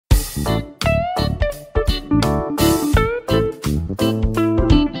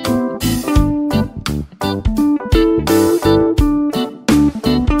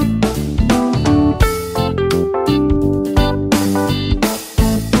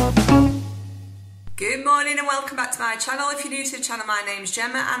welcome back to my channel. If you're new to the channel, my name's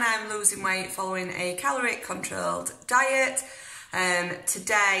Gemma and I'm losing weight following a calorie controlled diet.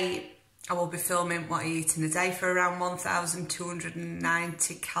 Today I will be filming what I eat in a day for around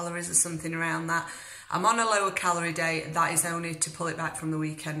 1,290 calories or something around that. I'm on a lower calorie day, that is only to pull it back from the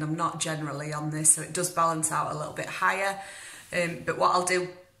weekend. I'm not generally on this, so it does balance out a little bit higher. But what I'll do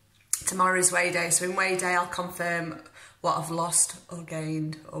tomorrow is weigh day, so in weigh day I'll confirm what I've lost or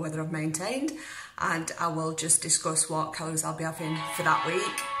gained or whether I've maintained, and I will just discuss what calories I'll be having for that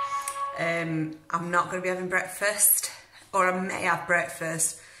week. I'm not going to be having breakfast, or I may have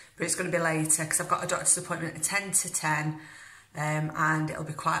breakfast, but it's going to be later because I've got a doctor's appointment at 10 to 10 and it'll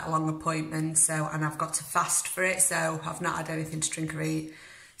be quite a long appointment, and I've got to fast for it, so I've not had anything to drink or eat,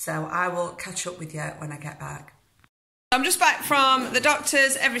 so I will catch up with you when I get back. I'm just back from the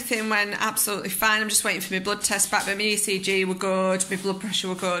doctor's. Everything went absolutely fine. I'm just waiting for my blood test back, but my ECG were good, my blood pressure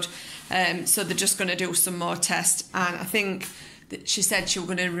were good. So they're just going to do some more tests. And I think that she said she was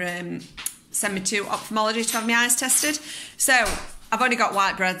going to send me to ophthalmology to have my eyes tested. So I've only got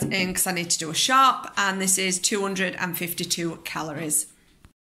white bread in because I need to do a shop, and this is 252 calories.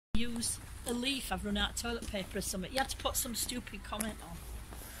 Use a leaf. I've run out of toilet paper or something. You had to put some stupid comment on.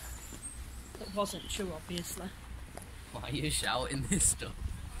 That wasn't true, obviously. Why are you shouting this stuff?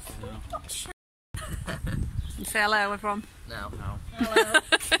 Say hello, everyone. No. Hello.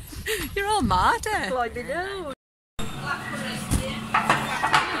 You're all mad, eh? Like they do.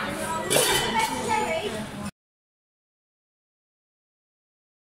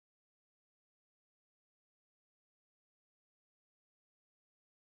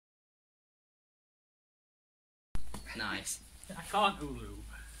 Nice. I can't hula.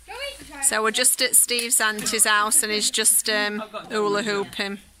 So we're just at Steve's auntie's house and he's just hula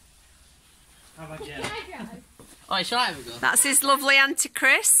hooping. How about you? Oh, shall I have a go? That's his lovely auntie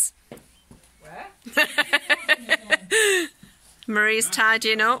Chris. Where? Marie's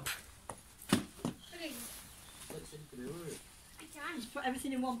tidying up. Just put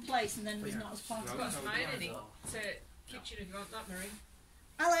everything in one place and then there's not as far. I've got mine in it. To kitchen if you want that, Marie.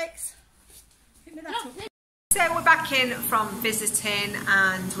 Alex, pick me that up. So we're back in from visiting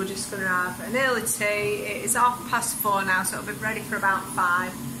and we're just going to have an early tea. It is 4:30 now, so it'll be ready for about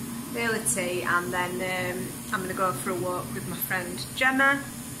 5. Early tea, and then I'm going to go for a walk with my friend Gemma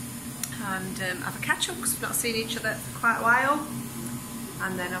and have a catch up because we've not seen each other for quite a while.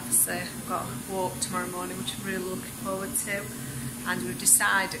 And then obviously I've got a walk tomorrow morning, which I'm really looking forward to. And we've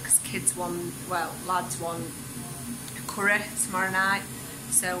decided, because kids want, well, lads want a curry tomorrow night.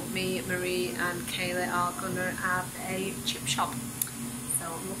 So me, Marie and Kayla are going to have a chip shop. So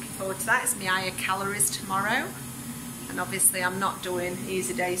I'm looking forward to that. It's my higher calories tomorrow. And obviously I'm not doing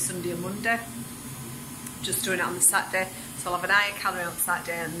easy day Sunday and Monday. Just doing it on the Saturday. So I'll have an higher calorie on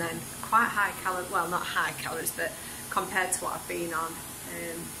Saturday and then quite high calories, well not high calories, but compared to what I've been on.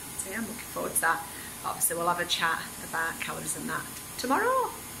 So yeah, I'm looking forward to that. Obviously we'll have a chat about calories and that tomorrow.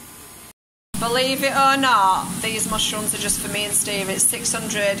 Believe it or not, these mushrooms are just for me and Steve. It's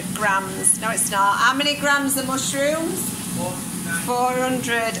 600 grams. No, it's not. How many grams of mushrooms?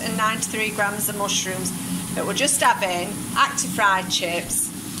 493 grams of mushrooms. But we're just having active fried chips,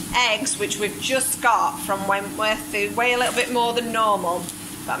 eggs, which we've just got from Wentworth. They weigh a little bit more than normal,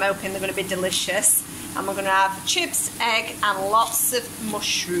 but I'm hoping they're going to be delicious. And we're going to have chips, egg, and lots of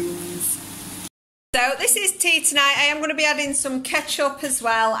mushrooms. So this is tea tonight. I am going to be adding some ketchup as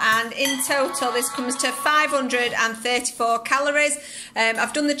well, and in total this comes to 534 calories.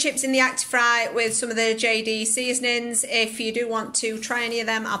 I've done the chips in the Active Fry with some of the JD seasonings. If you do want to try any of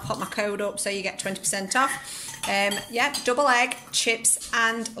them, I'll pop my code up so you get 20% off. Yeah, double egg, chips,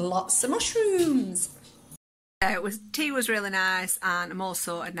 and lots of mushrooms. Tea was really nice, and I'm all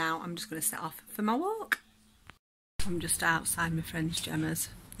sorted now. I'm just going to set off for my walk. I'm just outside my friend's Gemma's.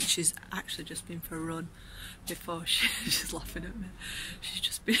 She's actually just been for a run before she's laughing at me.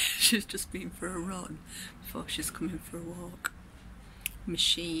 She's just been for a run before she's coming for a walk.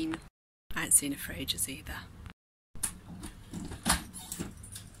 Machine. I ain't seen her for ages either.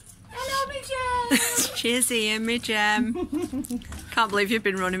 Hello, me Gem. Cheers, Ian, me Gem. Can't believe you've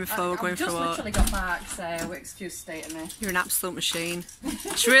been running before we're going for a walk. I've just literally got back, so excuse state of me. You're an absolute machine.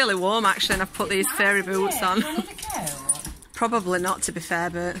 It's really warm actually, and I've put these fairy boots on. Probably not, to be fair,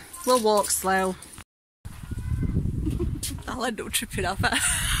 but we'll walk slow. I'll end up tripping over.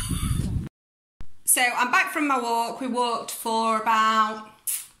 So I'm back from my walk. We walked for about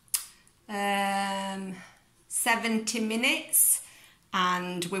 70 minutes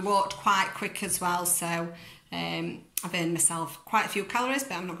and we walked quite quick as well, so I've earned myself quite a few calories,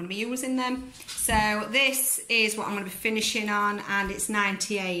 but I'm not going to be using them. So this is what I'm going to be finishing on, and it's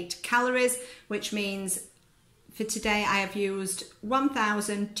 98 calories, which means for today I have used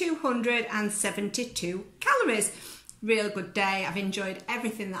 1,272 calories. Real good day. I've enjoyed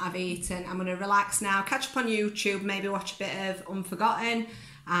everything that I've eaten. I'm going to relax now, catch up on YouTube, maybe watch a bit of Unforgotten,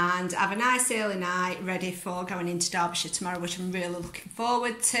 and have a nice early night ready for going into Derbyshire tomorrow, which I'm really looking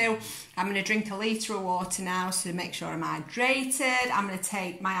forward to. I'm going to drink a litre of water now to make sure I'm hydrated. I'm going to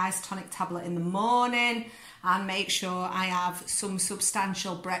take my isotonic tablet in the morning and make sure I have some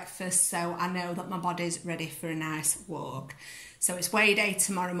substantial breakfast so I know that my body's ready for a nice walk. So it's weigh day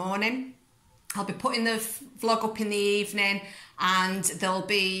tomorrow morning. I'll be putting the vlog up in the evening, and there'll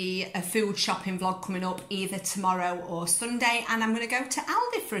be a food shopping vlog coming up either tomorrow or Sunday, and I'm going to go to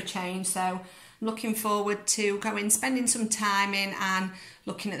Aldi for a change, so I'm looking forward to spending some time in and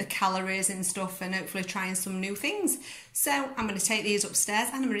looking at the calories and stuff, and hopefully trying some new things. So I'm going to take these upstairs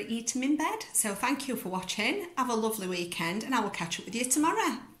and I'm going to eat them in bed. So thank you for watching, have a lovely weekend, and I will catch up with you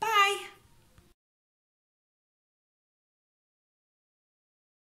tomorrow.